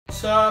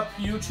What's up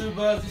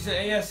YouTubers, this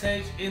is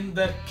ASH in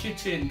the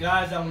kitchen.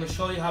 Guys, I'm going to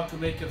show you how to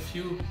make a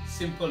few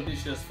simple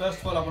dishes. First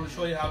of all, I'm going to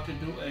show you how to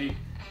do a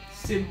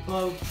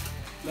simple,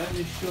 let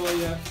me show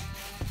you,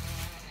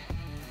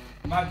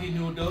 Maggi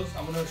noodles.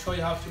 I'm going to show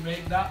you how to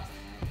make that.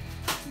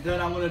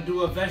 Then I'm going to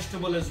do a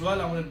vegetable as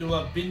well. I'm going to do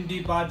a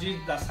bindi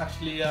bhaji, that's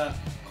actually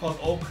called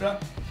okra.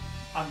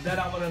 And then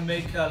I'm going to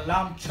make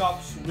lamb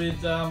chops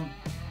with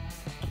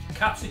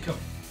capsicum.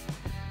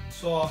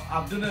 So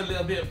I've done a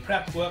little bit of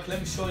prep work. Let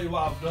me show you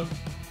what I've done.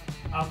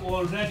 I've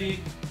already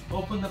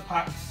opened the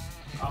packs.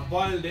 I've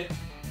boiled it.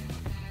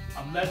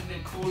 I'm letting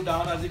it cool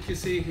down, as you can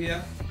see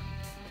here.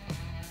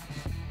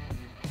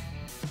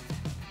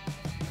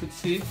 You can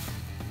see.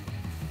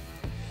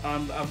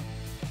 And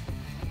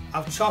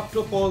I've chopped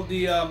up all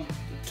the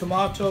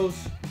tomatoes,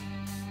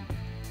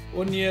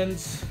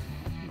 onions.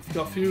 I've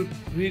got a few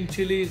green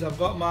chilies. I've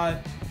got my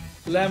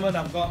lemon.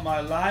 I've got my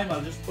lime.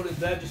 I'll just put it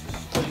there just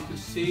so you can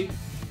see.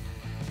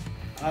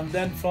 And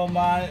then from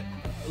my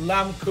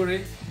lamb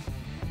curry,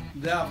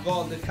 there I've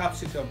got the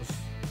capsicums.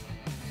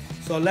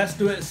 So let's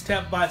do it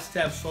step by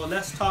step. So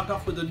let's start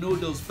off with the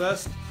noodles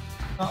first.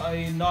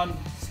 A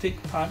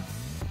non-stick pan,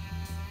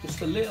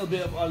 just a little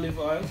bit of olive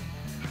oil.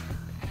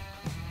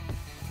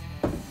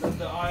 Let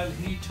the oil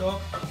heat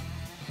up.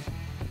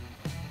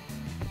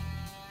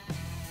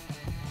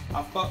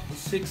 I've got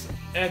 6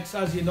 eggs.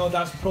 As you know,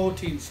 that's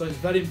protein, so it's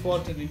very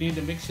important. You need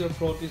a mixture of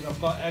proteins.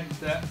 I've got eggs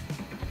there.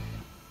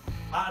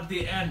 At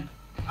the end,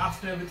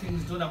 after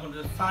everything's done, I'm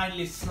going to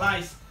finally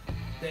slice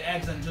the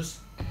eggs and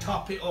just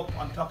top it up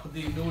on top of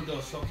the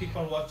noodles. So keep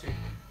on watching.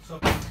 So,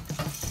 okay.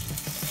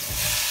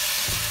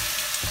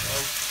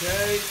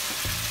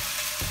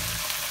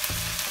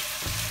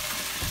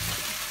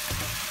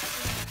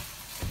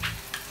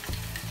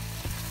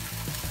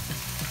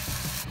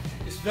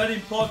 It's very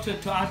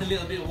important to add a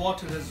little bit of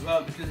water as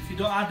well, because if you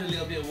don't add a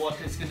little bit of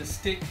water, it's going to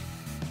stick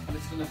and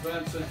it's going to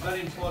burn. So it's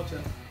very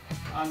important.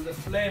 And the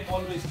flame,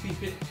 always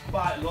keep it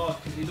quite low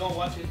because you don't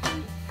want it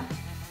too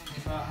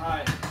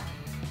high.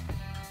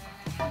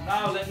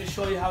 Now let me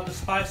show you how the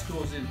spice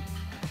goes in.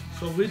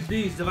 So with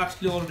these, they've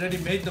actually already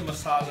made the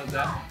masala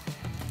there.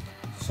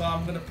 So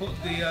I'm going to put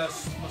the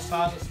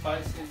masala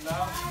spice in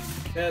now.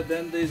 Yeah,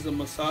 then there's the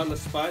masala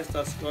spice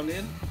that's gone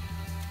in.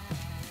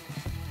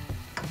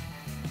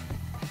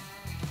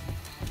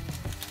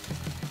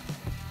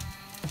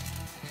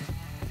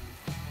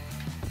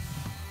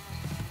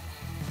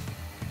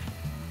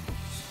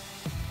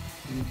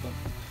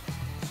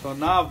 So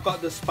now I've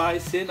got the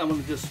spice in. I'm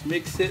going to just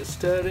mix it,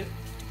 stir it,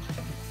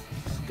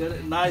 just get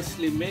it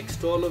nicely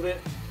mixed, all of it.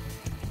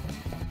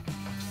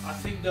 I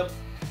think that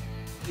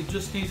it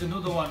just needs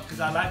another one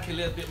because I like it a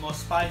little bit more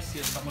spicy,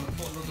 so I'm going to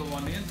put another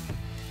one in.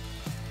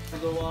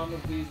 Another one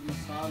of these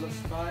masala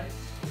spice.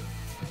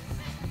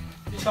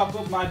 Chop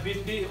up my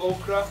bindi,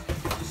 okra,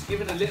 just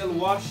give it a little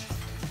wash.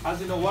 As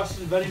you know,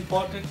 washing is very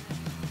important.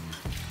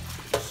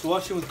 Just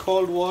wash it with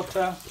cold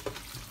water.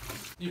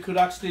 You could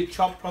actually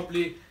chop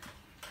probably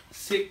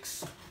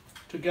 6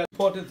 together.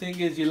 Important thing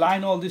is you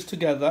line all this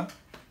together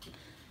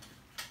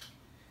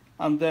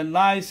and then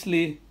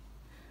nicely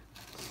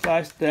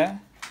slice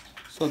there.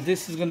 So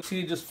this is going to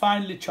see, just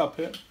finely chop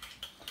it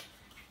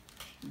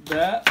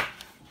there,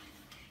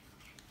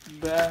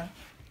 there,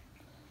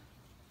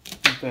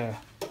 there.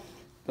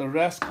 The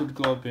rest could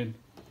go in.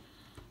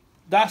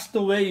 That's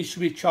the way you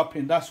should be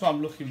chopping. That's what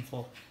I'm looking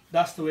for.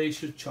 That's the way you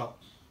should chop.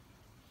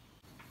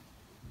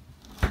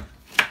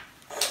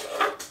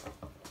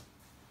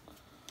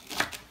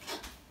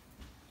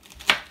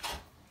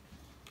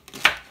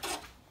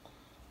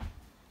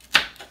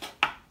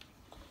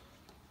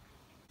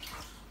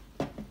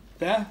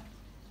 There.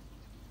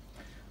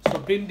 So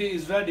bindi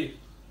is ready.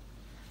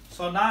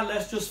 So now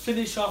let's just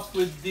finish off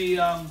with the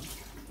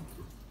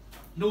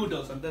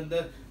noodles, and then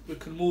we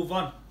can move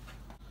on.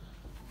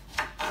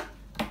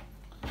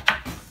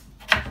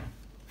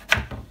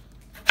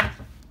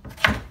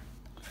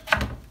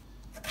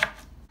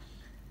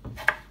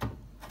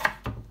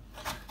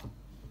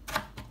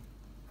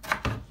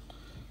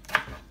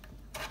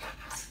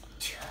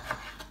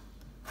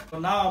 So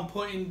now I'm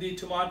putting the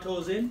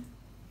tomatoes in.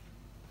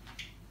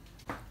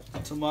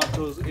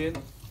 Tomatoes in.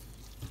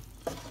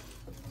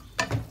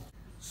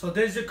 So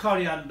there's the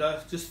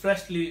coriander, just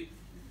freshly,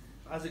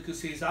 as you can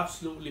see, it's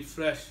absolutely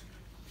fresh.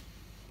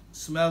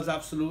 Smells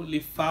absolutely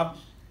fab,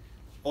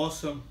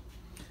 awesome.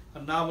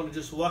 And now I'm going to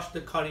just wash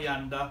the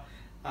coriander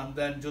and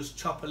then just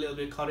chop a little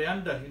bit of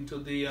coriander into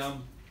the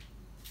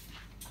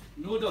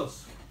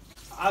noodles.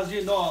 As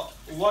you know,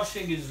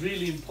 washing is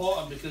really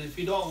important, because if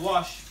you don't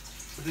wash,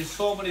 there's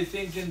so many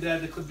things in there.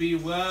 There could be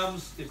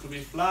worms, there could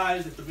be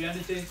flies, there could be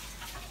anything.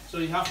 So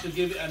you have to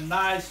give it a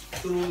nice,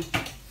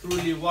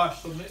 thoroughly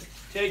wash. So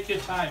take your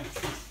time.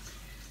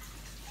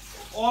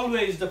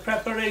 Always the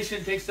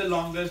preparation takes the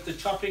longest, the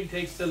chopping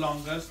takes the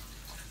longest.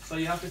 So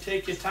you have to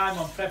take your time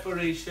on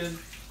preparation,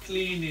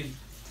 cleaning.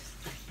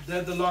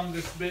 They're the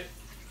longest bit.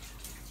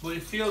 But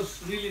it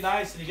feels really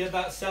nice and you get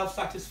that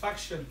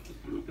self-satisfaction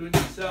doing it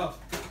yourself.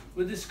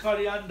 With this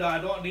coriander, I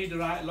don't need the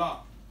right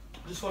lot.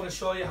 I just want to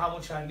show you how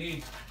much I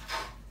need.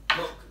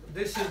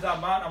 this is the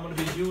amount I'm going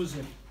to be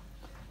using,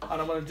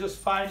 and I'm going to just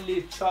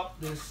finely chop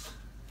this.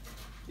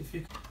 If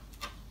you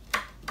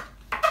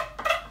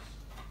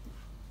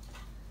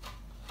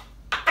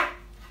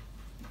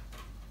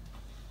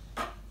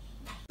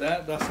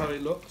that's how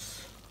it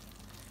looks.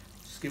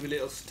 Just give it a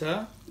little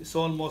stir. It's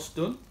almost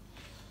done.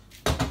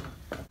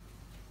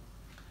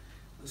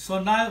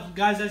 So now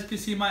guys, as you can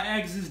see, my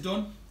eggs is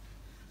done.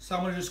 So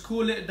I'm going to just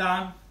cool it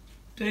down,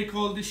 take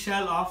all the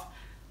shell off,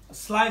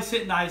 slice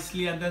it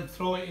nicely, and then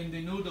throw it in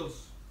the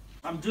noodles.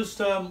 I'm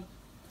just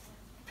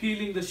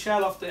peeling the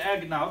shell off the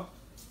egg now.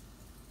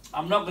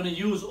 I'm not going to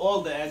use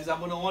all the eggs. I'm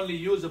going to only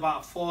use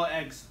about 4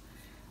 eggs,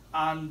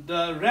 and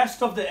the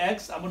rest of the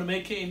eggs I'm going to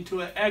make it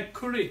into an egg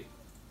curry.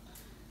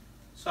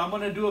 So I'm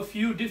going to do a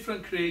few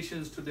different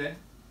creations today,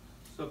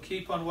 so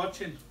keep on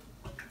watching.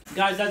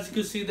 Guys, as you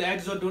can see, the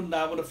eggs are done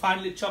now. I'm going to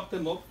finally chop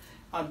them up,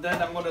 and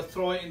then I'm going to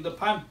throw it in the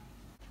pan.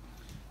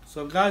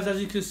 So guys, as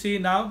you can see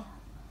now,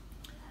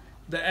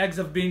 the eggs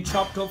have been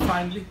chopped up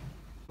finally.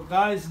 So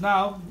guys,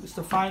 now it's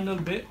the final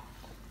bit.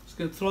 Just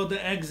going to throw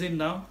the eggs in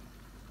now.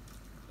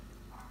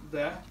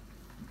 There.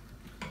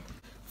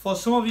 For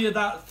some of you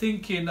that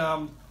thinking,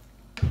 how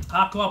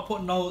come I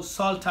put no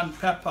salt and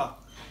pepper?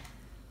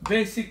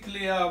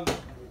 Basically,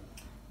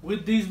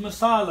 with these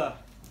masala,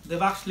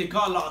 they've actually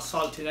got a lot of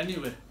salt in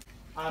anyway.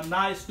 And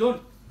now it's done.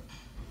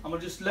 I'm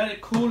gonna just let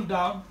it cool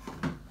down,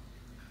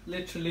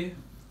 literally,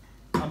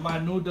 and my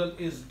noodle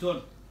is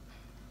done.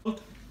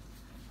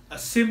 A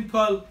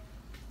simple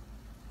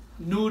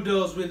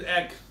noodles with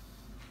egg,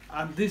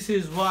 and this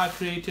is what I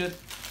created.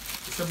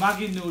 It's a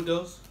Maggi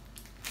noodles,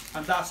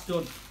 and that's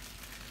done.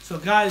 So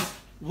guys,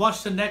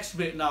 watch the next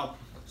bit now.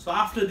 So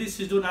after this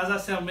is done, as I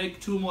said, I'll make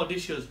 2 more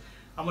dishes.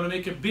 I'm going to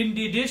make a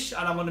bindi dish,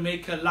 and I'm going to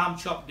make a lamb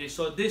chop dish.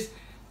 So this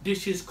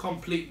dish is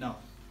complete now.